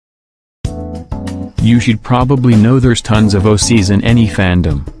You should probably know there's tons of OCs in any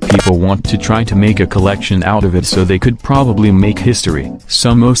fandom. People want to try to make a collection out of it so they could probably make history.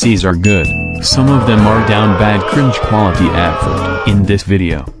 Some OCs are good. Some of them are down bad cringe quality effort. In this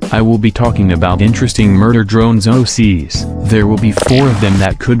video, I will be talking about interesting murder drones OCs. There will be 4 of them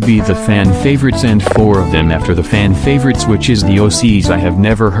that could be the fan favorites and 4 of them after the fan favorites, which is the OCs I have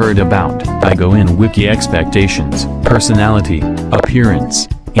never heard about. I go in wiki expectations, personality, appearance,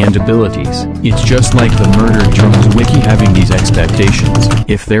 and abilities. It's just like the murder drones wiki having these expectations.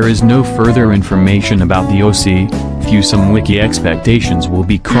 If there is no further information about the OC, some wiki expectations will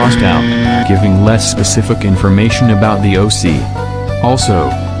be crossed out, giving less specific information about the OC. Also,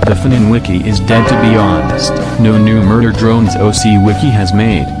 the fanon wiki is dead, to be honest. No new murder drones OC wiki has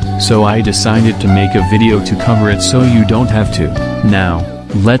made, so I decided to make a video to cover it so you don't have to. Now,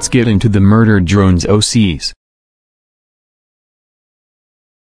 let's get into the murder drones OCs.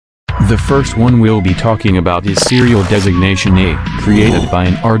 The first one we'll be talking about is Serial Designation A, created by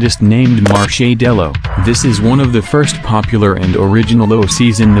an artist named Marche Dello. This is one of the first popular and original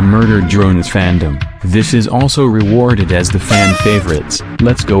OCs in the murder drones fandom. This is also rewarded as the fan favorites.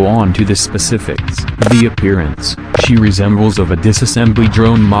 Let's go on to the specifics. The appearance. She resembles of a disassembly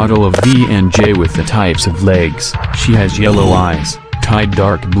drone model of V and J with the types of legs. She has yellow eyes, tied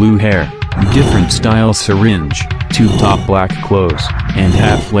dark blue hair, different style syringe, tube-top black clothes, and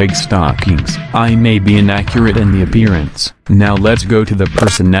half-leg stockings. I may be inaccurate in the appearance. Now let's go to the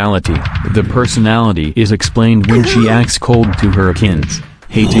personality. The personality is explained when she acts cold to her kins,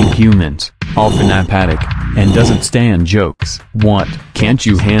 hating humans, often apathic, and doesn't stand jokes. What? Can't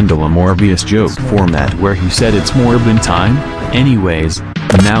you handle a Morbius joke format where he said it's Morbin time? Anyways,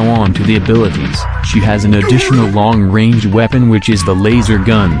 now on to the abilities. She has an additional long-range weapon, which is the laser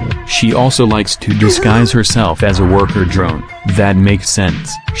gun. She also likes to disguise herself as a worker drone. That makes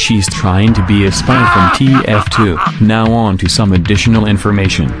sense. She's trying to be a spy from TF2. Now on to some additional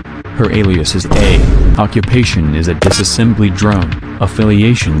information. Her alias is A. Occupation is a disassembly drone.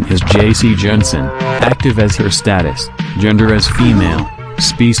 Affiliation is JC Jensen. Active as her status. Gender as female.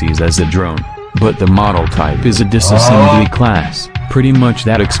 Species as a drone. But the model type is a disassembly class. Pretty much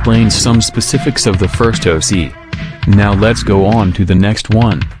that explains some specifics of the first OC. Now let's go on to the next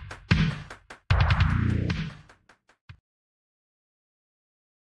one.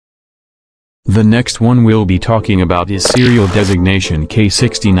 The next one we'll be talking about is Serial Designation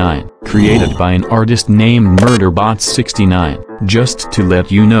K69, created by an artist named MurderBots69. Just to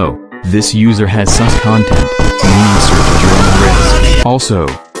let you know, this user has sus content, meaning search your own risk. Also,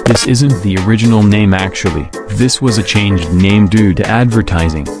 this isn't the original name actually. This was a changed name due to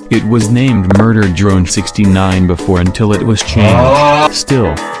advertising. It was named Murder Drone 69 before until it was changed.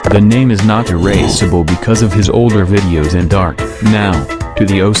 Still, the name is not erasable because of his older videos and art. Now, to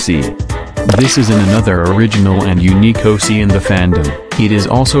the OC. This is another original and unique OC in the fandom. It is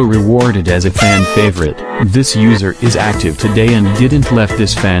also rewarded as a fan favorite. This user is active today and didn't left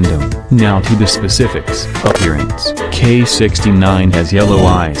this fandom. Now to the specifics. Appearance. K69 has yellow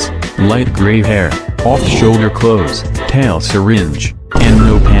eyes, light gray hair, off-shoulder clothes, tail syringe, and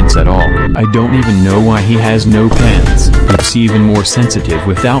no pants at all. I don't even know why he has no pants. It's even more sensitive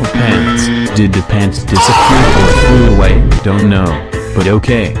without pants. Did the pants disappear or flew away? Don't know. But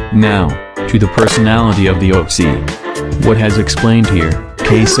okay. Now, to the personality of the OC. What has explained here,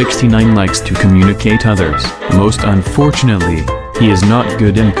 K69 likes to communicate others. Most unfortunately, he is not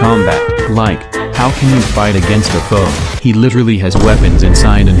good in combat. Like, how can you fight against a foe? He literally has weapons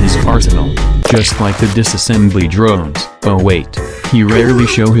inside in his arsenal, just like the disassembly drones. Oh wait, he rarely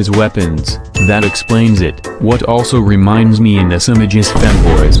show his weapons. That explains it. What also reminds me in this image is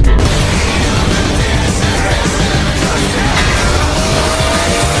femboys.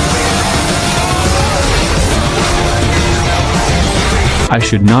 I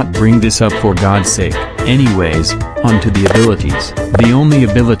should not bring this up for God's sake. Anyways, onto the abilities. The only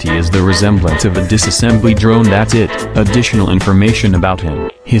ability is the resemblance of a disassembly drone, that's it. Additional information about him.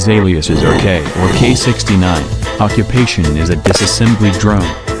 His aliases are K or K69. Occupation is a disassembly drone.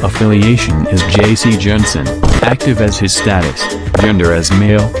 Affiliation is JC Jensen. Active as his status. Gender as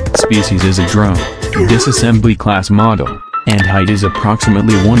male. Species is a drone. Disassembly class model. And height is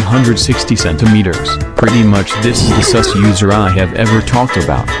approximately 160 centimeters. Pretty much this is the sus user I have ever talked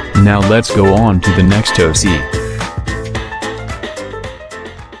about. Now let's go on to the next OC.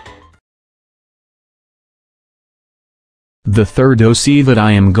 The third OC that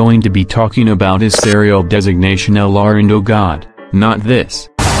I am going to be talking about is Serial Designation LR, and oh god, not this.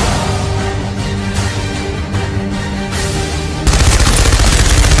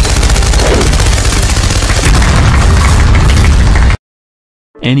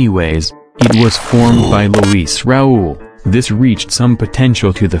 Anyways, It was formed by Luis Raul. This reached some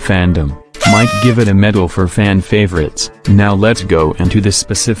potential to the fandom. Might give it a medal for fan favorites. Now let's go into the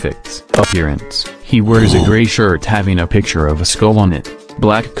specifics. Appearance. He wears a gray shirt having a picture of a skull on it.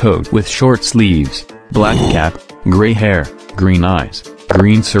 Black coat with short sleeves. Black cap. Gray hair. Green eyes.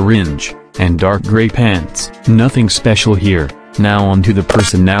 Green syringe. And dark gray pants. Nothing special here. Now on to the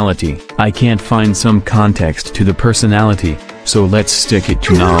personality. I can't find some context to the personality, so let's stick it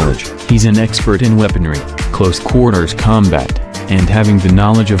to knowledge. He's an expert in weaponry, close quarters combat, and having the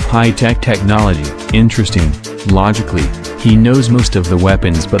knowledge of high-tech technology. Interesting. Logically, he knows most of the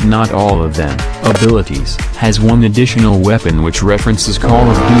weapons but not all of them. Abilities. Has one additional weapon which references Call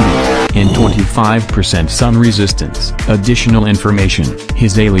of Duty, and 25% sun resistance. Additional information.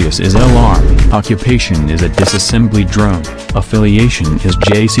 His alias is LR. Occupation is a disassembly drone. Affiliation is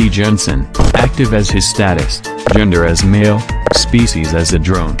JC Jensen. Active as his status. Gender as male. Species as a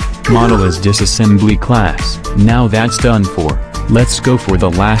drone. Model as disassembly class. Now that's done for. Let's go for the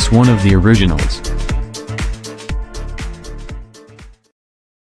last one of the originals.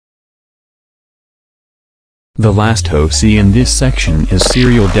 The last OC in this section is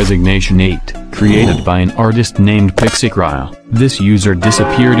Serial Designation 8, created by an artist named Pixicrile. This user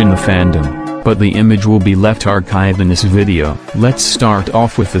disappeared in the fandom, but the image will be left archived in this video. Let's start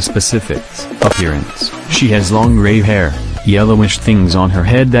off with the specifics. Appearance. She has long gray hair, yellowish things on her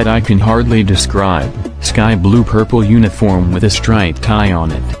head that I can hardly describe, sky blue purple uniform with a striped tie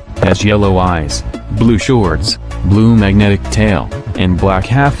on it, has yellow eyes, blue shorts, blue magnetic tail, and black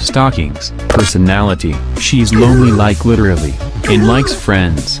half stockings. Personality. She's lonely like literally, and likes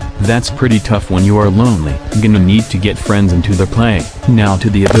friends. That's pretty tough when you are lonely. Gonna need to get friends into the play. Now to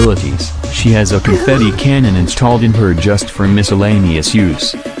the abilities. She has a confetti cannon installed in her just for miscellaneous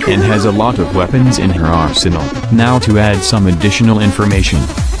use, and has a lot of weapons in her arsenal. Now to add some additional information.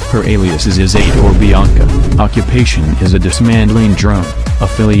 Her alias is Aint or Bianca. Occupation is a dismantling drone.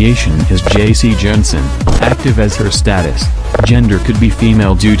 Affiliation is JC Jensen. Active as her status. Gender could be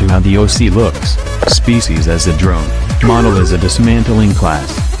female due to how the OC looks. Species as a drone. Model is a dismantling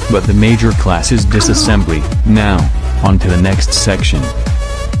class, but the major class is disassembly. Now, on to the next section.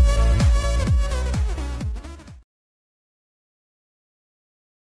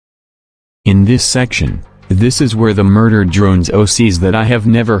 In this section, this is where the murdered drones OCs that I have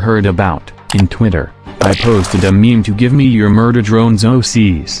never heard about. In Twitter, I posted a meme to give me your murder drones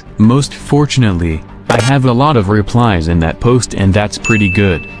OCs. Most fortunately, I have a lot of replies in that post and that's pretty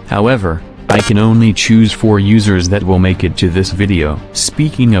good. However, I can only choose 4 users that will make it to this video.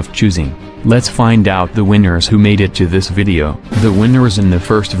 Speaking of choosing, let's find out the winners who made it to this video. The winners in the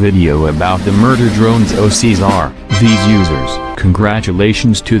first video about the murder drones OCs are these users.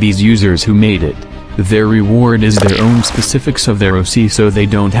 Congratulations to these users who made it. Their reward is their own specifics of their OC, so they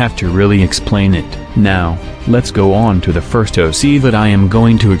don't have to really explain it. Now, let's go on to the first OC that I am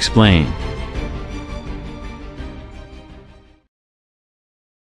going to explain.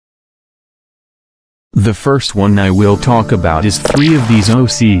 The first one I will talk about is 3 of these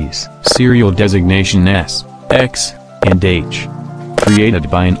OCs, Serial Designation S, X, and H.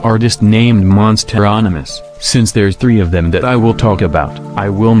 Created by an artist named Monsteronymous. Since there's 3 of them that I will talk about, I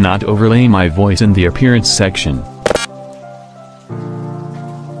will not overlay my voice in the appearance section.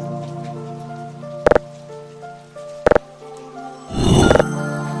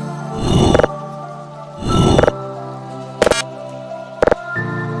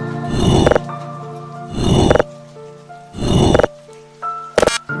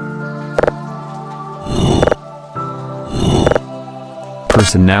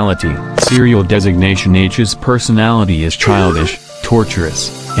 Personality. Serial Designation H's personality is childish, torturous,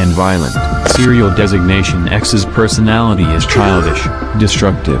 and violent. Serial Designation X's personality is childish,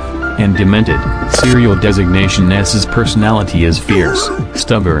 destructive, and demented. Serial Designation S's personality is fierce,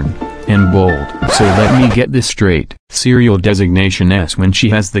 stubborn, and bold. So let me get this straight. Serial Designation S when she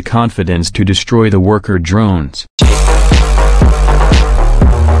has the confidence to destroy the worker drones.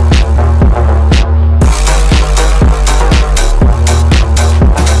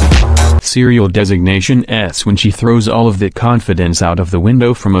 Serial Designation S when she throws all of that confidence out of the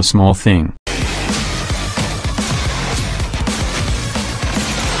window from a small thing.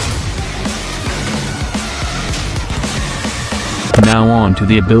 Now on to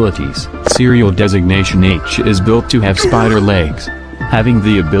the abilities. Serial Designation H is built to have spider legs, having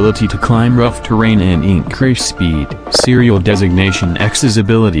the ability to climb rough terrain and increase speed. Serial Designation X's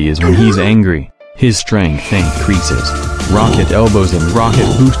ability is when he's angry, his strength increases, rocket elbows and rocket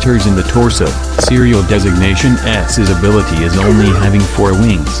boosters in the torso. Serial designation S's ability is only having 4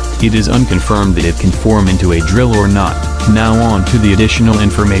 wings. It is unconfirmed that it can form into a drill or not. Now on to the additional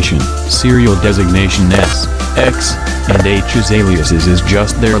information. Serial designation S, X, and H's aliases is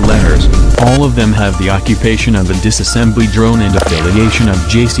just their letters. All of them have the occupation of a disassembly drone and affiliation of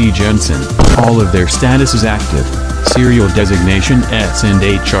J.C. Jensen. All of their status is active. Serial designation S and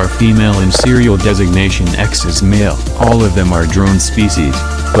H are female and serial designation X is male. All of them are drone species,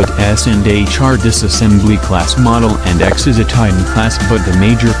 but S and H are disassembly class model and X is a Titan class, but the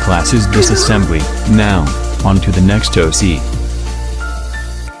major class is disassembly. Now, on to the next OC.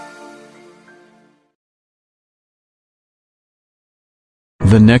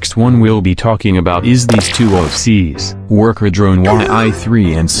 The next one we'll be talking about is these two OCs, Worker Drone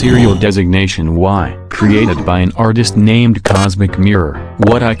YI3 and Serial Designation Y, created by an artist named Cosmic Mirror.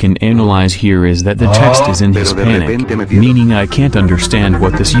 What I can analyze here is that the text is in Hispanic, meaning I can't understand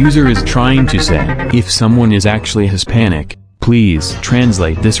what this user is trying to say. If someone is actually Hispanic, please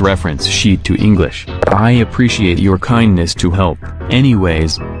translate this reference sheet to English. I appreciate your kindness to help.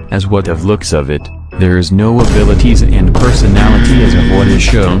 Anyways, as what of looks of it, there is no abilities and personality as of what is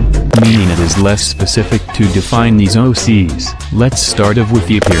shown, meaning it is less specific to define these OCs. Let's start off with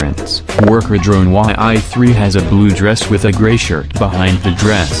the appearance. Worker Drone YI3 has a blue dress with a gray shirt behind the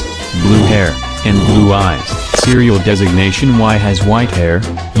dress, blue hair, and blue eyes. Serial designation Y has white hair,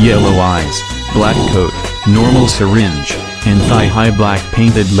 yellow eyes, black coat, normal syringe, and thigh-high black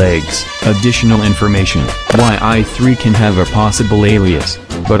painted legs. Additional information. YI3 can have a possible alias,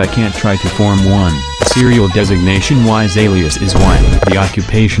 but I can't try to form one. Serial designation Y's alias is Y. The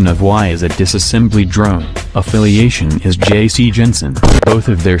occupation of Y is a disassembly drone. Affiliation is J.C. Jensen. Both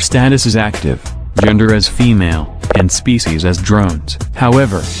of their status is active, gender as female, and species as drones.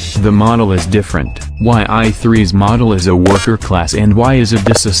 However, the model is different. YI3's model is a worker class and Y is a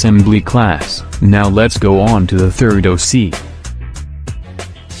disassembly class. Now let's go on to the third OC.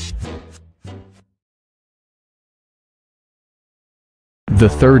 The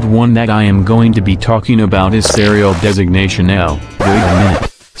third one that I am going to be talking about is serial designation L. Wait a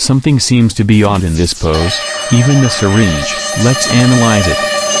minute. Something seems to be odd in this pose. Even the syringe. Let's analyze it.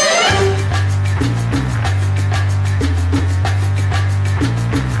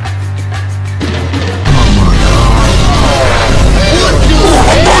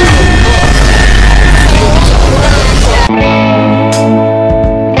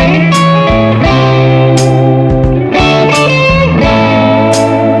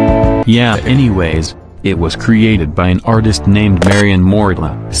 Yeah, anyways, it was created by an artist named Marian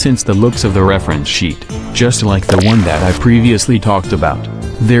Mortla. Since the looks of the reference sheet, just like the one that I previously talked about,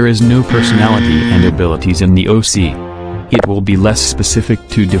 there is no personality and abilities in the OC. It will be less specific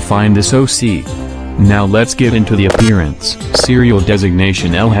to define this OC. Now let's get into the appearance. Serial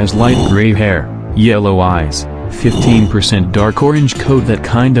designation L has light gray hair, yellow eyes, 15% dark orange coat that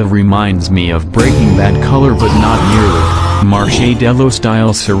kind of reminds me of Breaking Bad color but not nearly. Marshmallow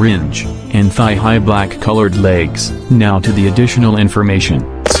style syringe, and thigh-high black colored legs. Now to the additional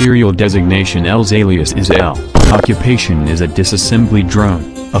information. Serial designation L's alias is L. Occupation is a disassembly drone.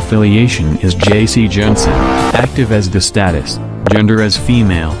 Affiliation is J.C. Jensen. Active as the status. Gender as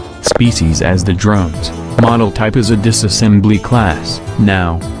female. Species as the drones. Model type is a disassembly class.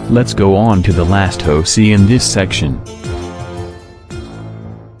 Now, let's go on to the last OC in this section.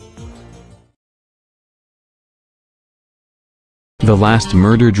 The last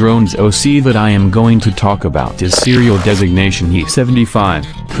murder drones OC that I am going to talk about is serial designation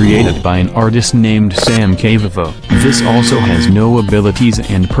E75, created by an artist named Sam Cavavo. This also has no abilities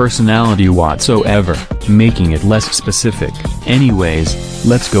and personality whatsoever, making it less specific. Anyways,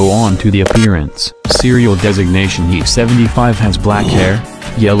 let's go on to the appearance. Serial designation E75 has black hair,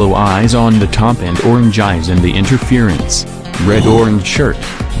 yellow eyes on the top and orange eyes in the interference, red-orange shirt,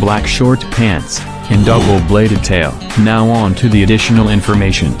 black short pants, and double-bladed tail. Now on to the additional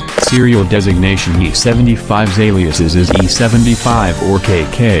information. Serial designation E75's aliases is E75 or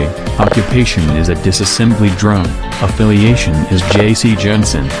KK. Occupation is a disassembly drone. Affiliation is J.C.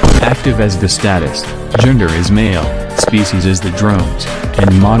 Jensen. Active as the status. Gender is male. Species is the drones.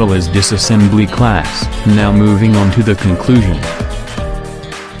 And model is disassembly class. Now moving on to the conclusion.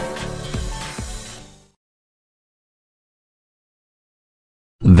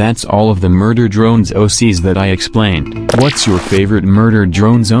 That's all of the murder drones OCs that I explained. What's your favorite murder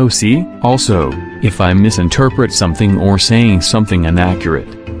drones OC? Also, if I misinterpret something or saying something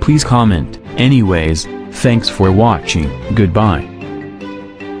inaccurate, please comment. Anyways, thanks for watching. Goodbye.